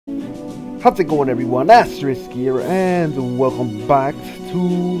How's it going, everyone? Asterisk here, and welcome back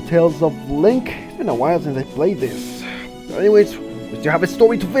to Tales of Link. It's been a while since I played this. Anyways, we still have a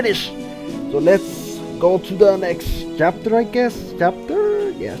story to finish, so let's go to the next chapter, I guess.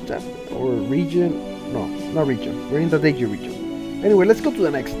 Chapter? Yes, chapter. Or region. No, not region. We're in the Deji region. Anyway, let's go to the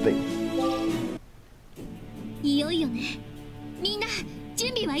next thing.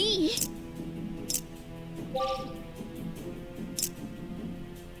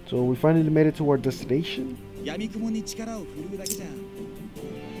 So we finally made it to our destination.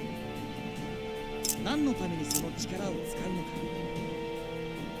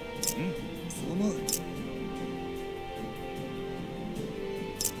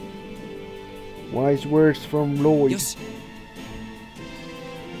 Wise words from Lloyd. Let's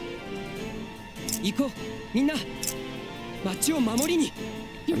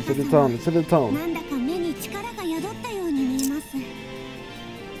hit the town, let's hit the town.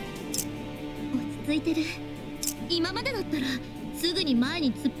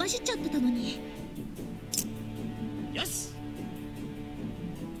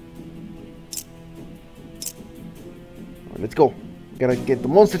 Alright, let's go. Gotta get the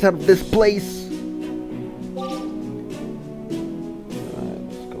monsters out of this place.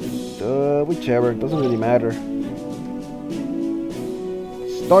 Let's go. Whichever, doesn't really matter.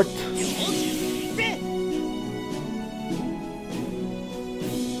 Start.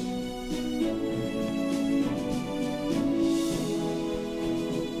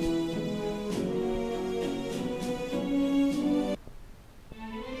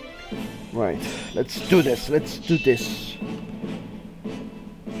 Right, let's do this, let's do this.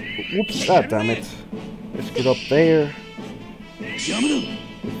 Whoops, god damn it. Let's get up there.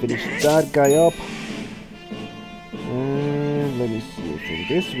 Finish that guy up. And let me see if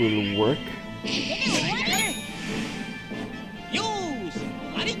this will work.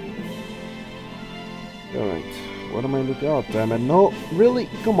 Alright, what am I looking at? Oh, damn it, no, really?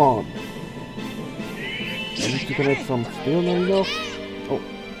 Come on. I need to connect some steel, not enough. Oh.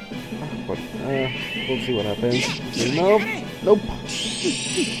 But we'll see what happens. Enough? Nope.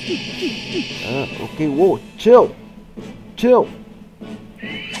 Okay, whoa, chill. Chill.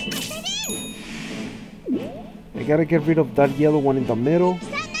 I gotta get rid of that yellow one in the middle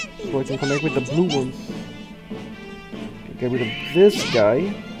so I can connect with the blue ones. Get rid of this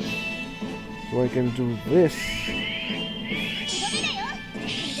guy so I can do this.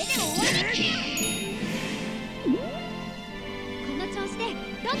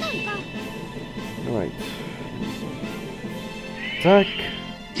 Alright. Attack.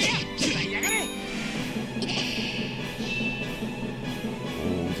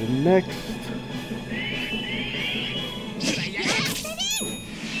 And the next.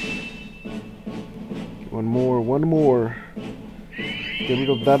 One more. Get rid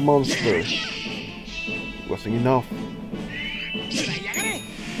of that monster. Wasn't enough.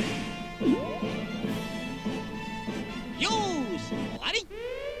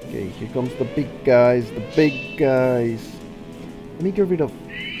 Okay, here comes the big guys, Let me get rid of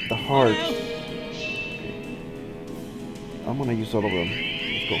the hearts. Okay. I'm gonna use all of them.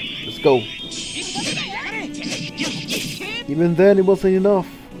 Let's go. Even then it wasn't enough.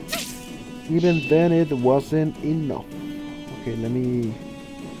 Okay, let me...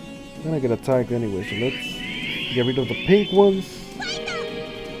 I'm gonna get attacked anyway, so let's get rid of the pink ones.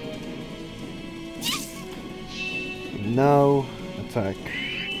 And now, attack.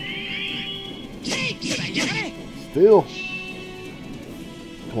 Still.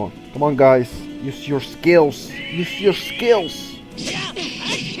 Come on guys. Use your skills. You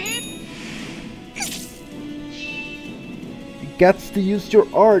got to use your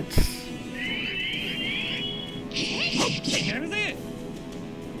arts.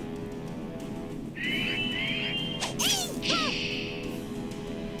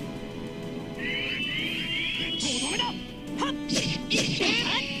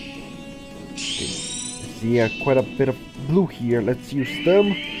 Yeah, quite a bit of blue here. Let's use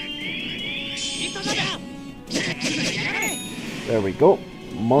them. There we go.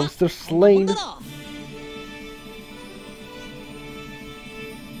 Monster slain.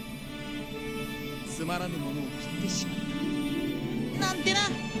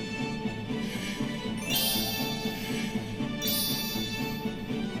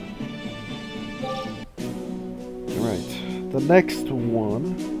 Alright, the next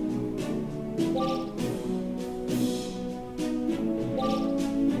one.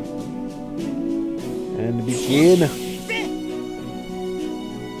 And begin.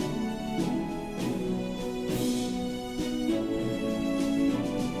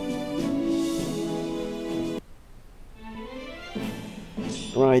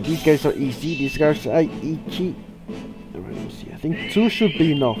 Alright, these guys are easy. These guys are easy. Alright, let me see. I think 2 should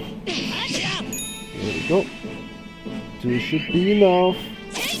be enough. There we go. 2 should be enough.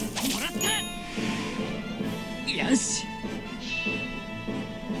 Okay, let's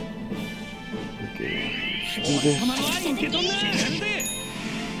do this.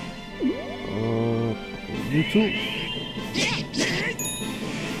 You too.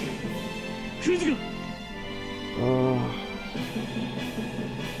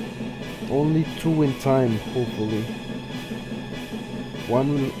 Only 2 in time, hopefully.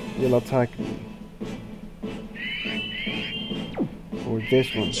 1 will attack me. Or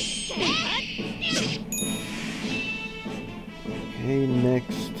this one. Okay,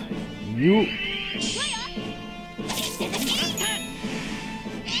 next. You.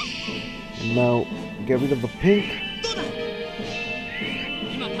 And now, get rid of the pink.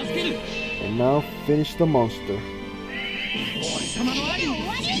 And now, finish the monster.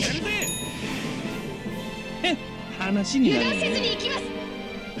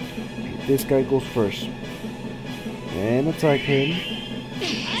 This guy goes first. And attack him.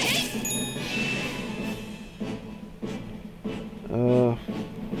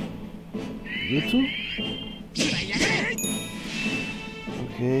 You too?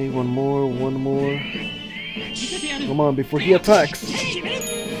 Okay, one more. Come on, before he attacks.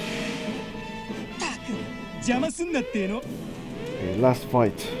 Okay, last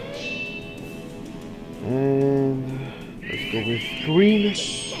fight. And let's go with green.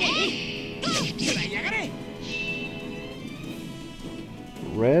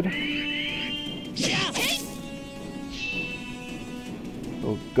 Red.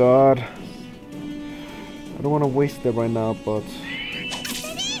 Oh god. I don't want to waste them right now, but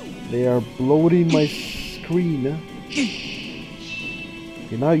they are bloating my screen.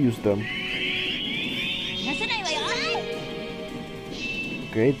 Okay, now use them.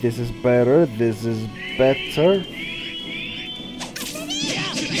 Okay, this is better. This is better.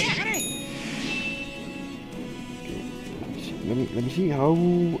 Okay, let me see how.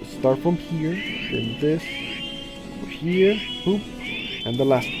 Start from here, then this, over here, boop, and the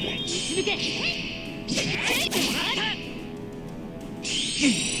last one.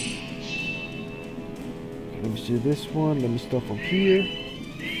 Okay, let me see this one. Let me start from here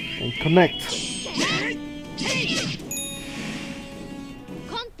and connect.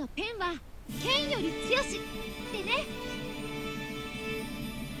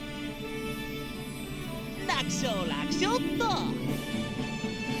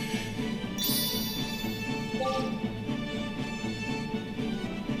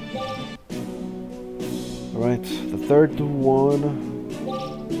 Alright, the third one.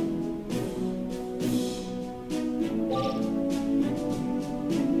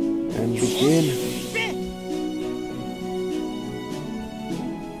 And begin.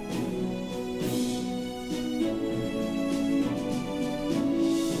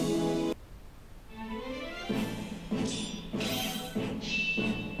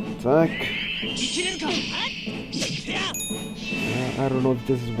 Attack. I don't know if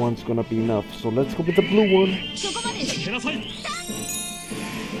this one's gonna be enough, so let's go with the blue one.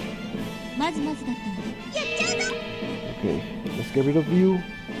 Okay, let's get rid of you.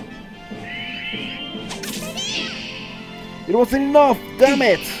 It wasn't enough! Damn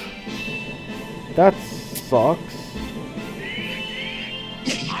it! That sucks.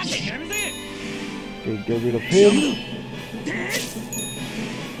 Okay, get rid of him.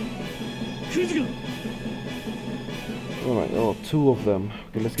 Alright, oh, 2 of them.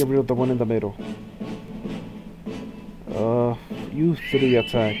 Okay, let's get rid of the one in the middle. You 3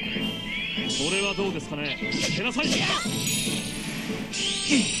 attack.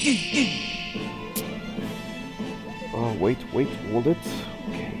 Oh, wait, hold it.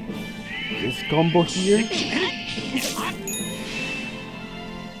 Okay. This combo here.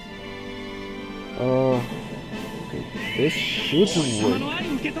 Okay, this should work.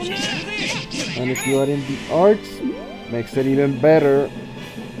 And if you are in the arts, makes it even better.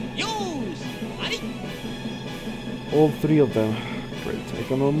 All 3 of them. Great. I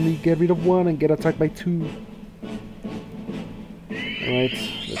can only get rid of 1 and get attacked by 2. Alright,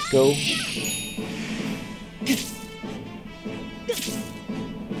 let's go.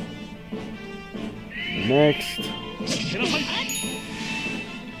 Next.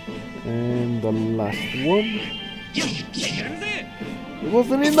 And the last one. It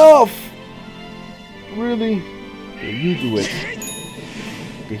wasn't enough! Really? Okay, you do it.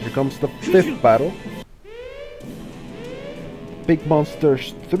 Okay, here comes the 5th battle. Big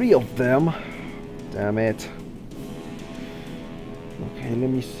monsters, 3 of them. Damn it. Okay, let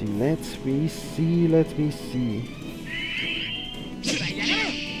me see.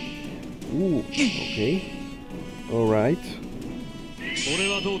 Ooh, okay. Alright.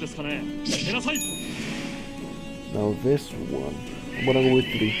 Now this one. I'm gonna go with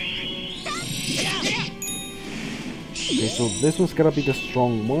 3. Okay, so this one's gonna be the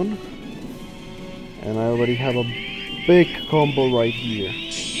strong one. And I already have a big combo right here.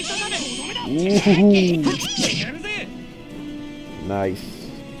 Ooh. Nice.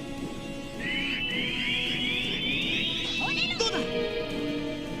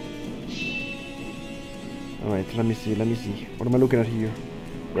 Alright, let me see. What am I looking at here?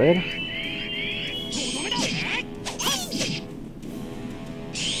 Red?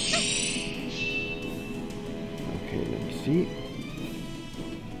 Okay, let me see.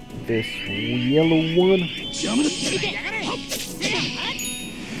 This yellow one.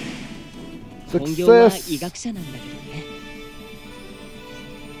 Success!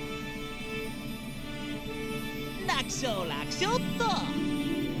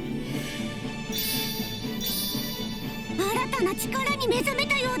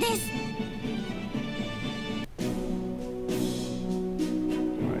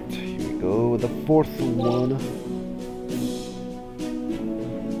 Alright, here we go with the 4th one.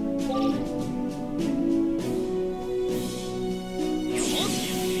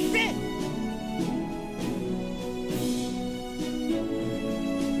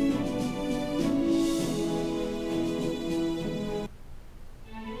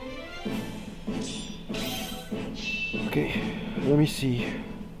 Okay, let me see.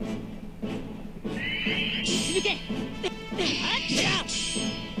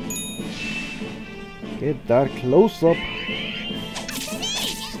 Get that close up.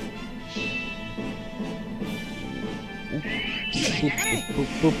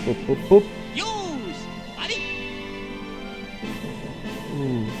 Boop.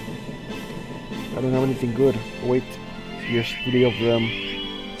 I don't have anything good. Wait, here's 3 of them.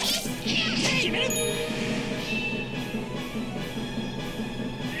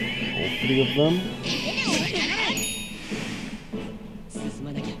 All 3 of them.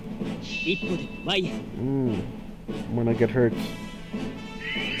 I'm gonna get hurt.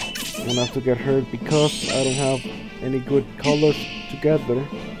 I'm gonna have to get hurt because I don't have any good colors together.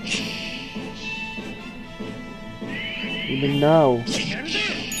 Even now. Let's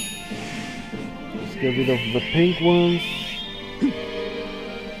get rid of the pink ones.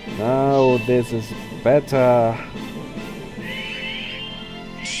 Now this is better.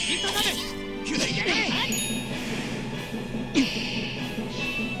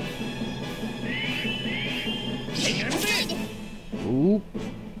 Oop,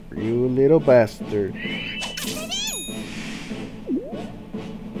 you little bastard.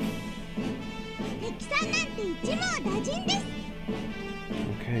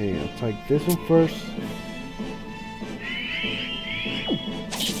 Okay, I'll take this one first.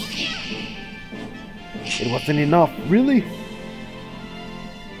 It wasn't enough, really?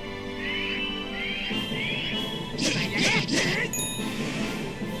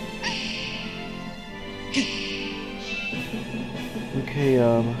 Okay,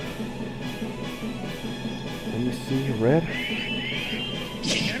 let me see, red.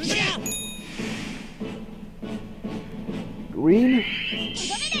 Green.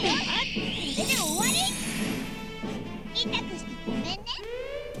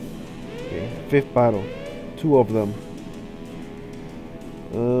 Okay, 5th battle. 2 of them.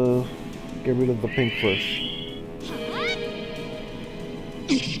 Get rid of the pink first.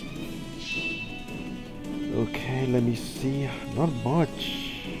 Okay, let me see. Not much.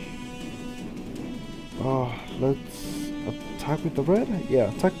 Oh, let's attack with the red?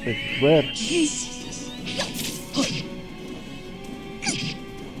 Yeah, attack with red.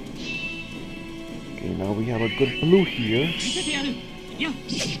 Okay, now we have a good blue here.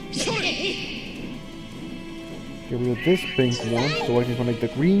 Get rid of this pink one so I can connect the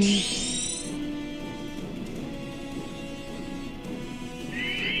green.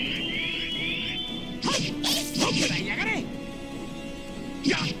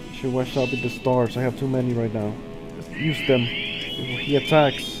 Should watch out with the stars. I have too many right now. Let's use them before he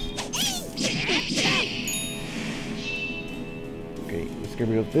attacks. Okay, let's get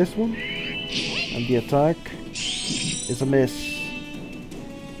rid of this one. And the attack is a miss.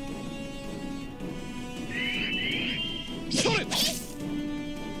 Okay,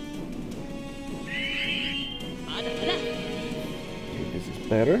 this is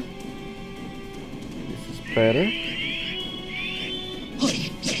better. This is better.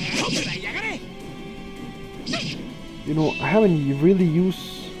 You know, I haven't really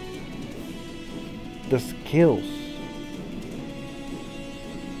used the skills.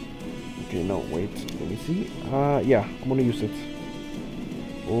 Okay, no, wait, let me see. Yeah, I'm gonna use it.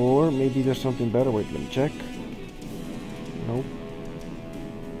 Or maybe there's something better. Wait, let me check. Nope.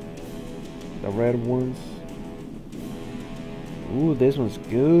 The red ones. Ooh, this one's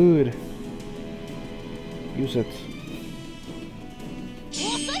good. Use it.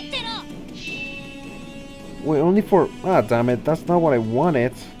 Wait, only for... Ah, damn it. That's not what I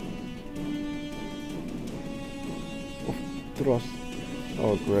wanted. Oh, thrust.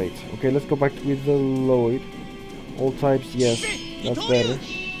 Oh, great. Okay, let's go back with the Lloyd. All types, yes. That's better.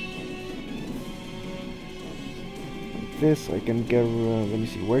 This I can get... let me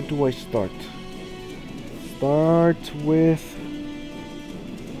see. Where do I start? Start with...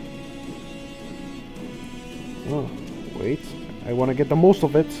 Oh, wait. I want to get the most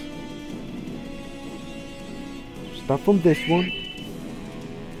of it. Start from this one.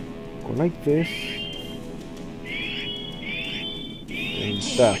 Go like this. And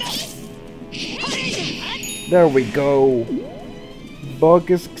that. There we go. Bug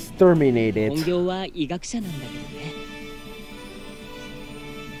is exterminated.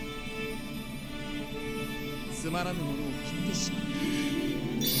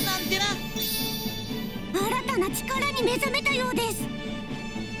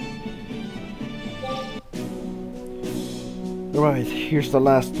 Right, here's the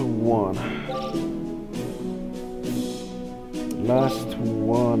last one. Last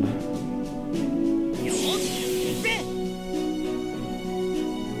one.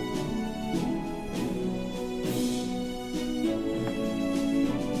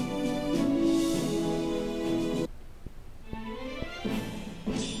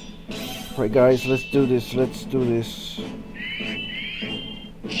 Right, guys, let's do this. Let's do this.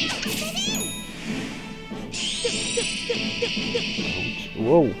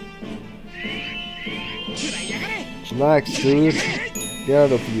 Whoa. Relax, dude. Get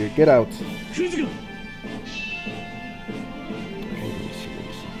out of here. Get out. Okay, let me see.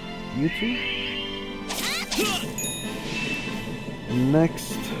 You two?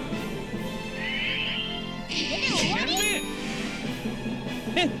 Next.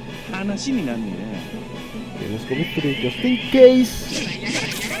 Okay, let's go with 3 just in case.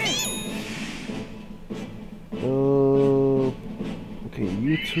 Okay,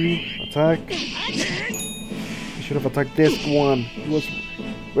 you two attack. I should have attacked this one. He was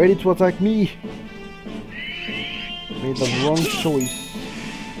ready to attack me. Made the wrong choice.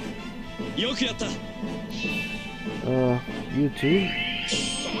 You two.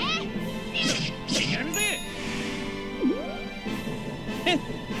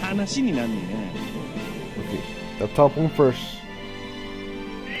 Okay, the top one first.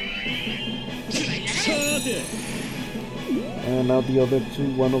 And now the other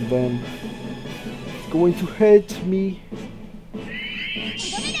two, one of them is going to hit me.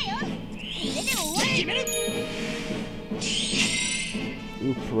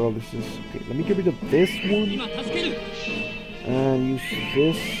 Ooh, paralysis. Okay, let me get rid of this one. And use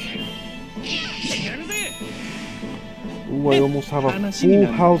this. Ooh, I almost have a full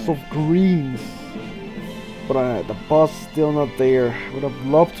house of greens. But the boss is still not there. I would have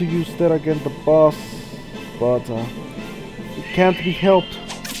loved to use that against the boss. But it can't be helped.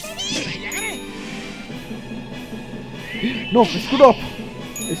 No, I screwed up.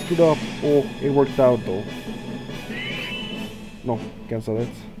 I screwed up. Oh, it worked out though. No, cancel it.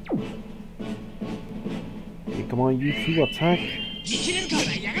 Okay, come on, you two, attack.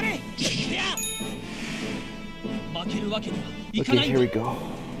 Okay, here we go.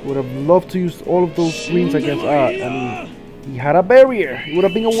 Would have loved to use all of those greens against. I mean, he had a barrier. It would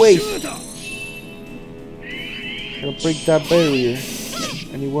have been a waste. Gonna break that barrier.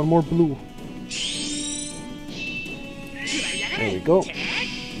 I need one more blue. There we go.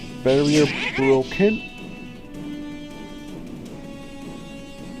 Barrier broken.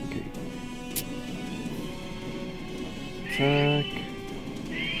 Okay. Attack.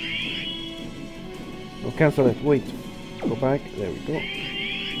 No, cancel it. Wait. Go back. There we go.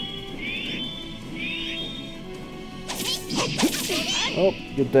 Oh,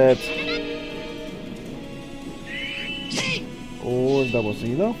 you're dead. Oh, that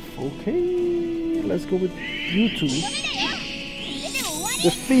wasn't enough. Okay, let's go with you two.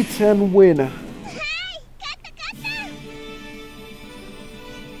 Defeat and win.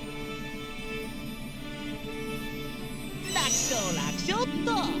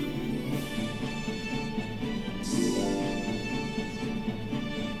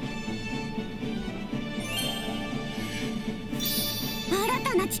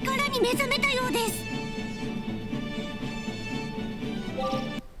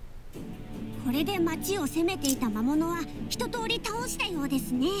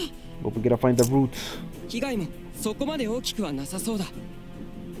 But we gotta find the roots.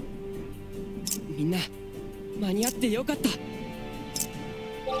 みんな間に合ってよかった。サ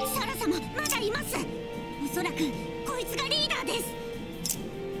ラ様まだいます。おそらくこいつがリーダーです。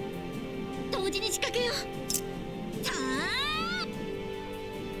同時に仕掛けよう。さあ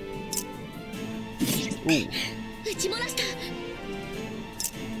撃ち漏らした。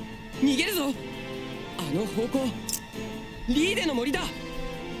逃げるぞ。あの方向リーデの森だ。よ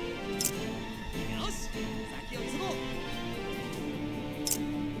し先を急ごう。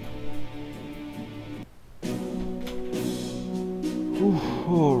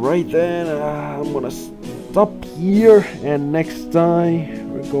Alright then, I'm gonna stop here, and next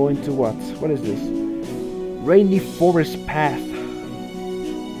time we're going to what? What is this? Rainy Forest Path.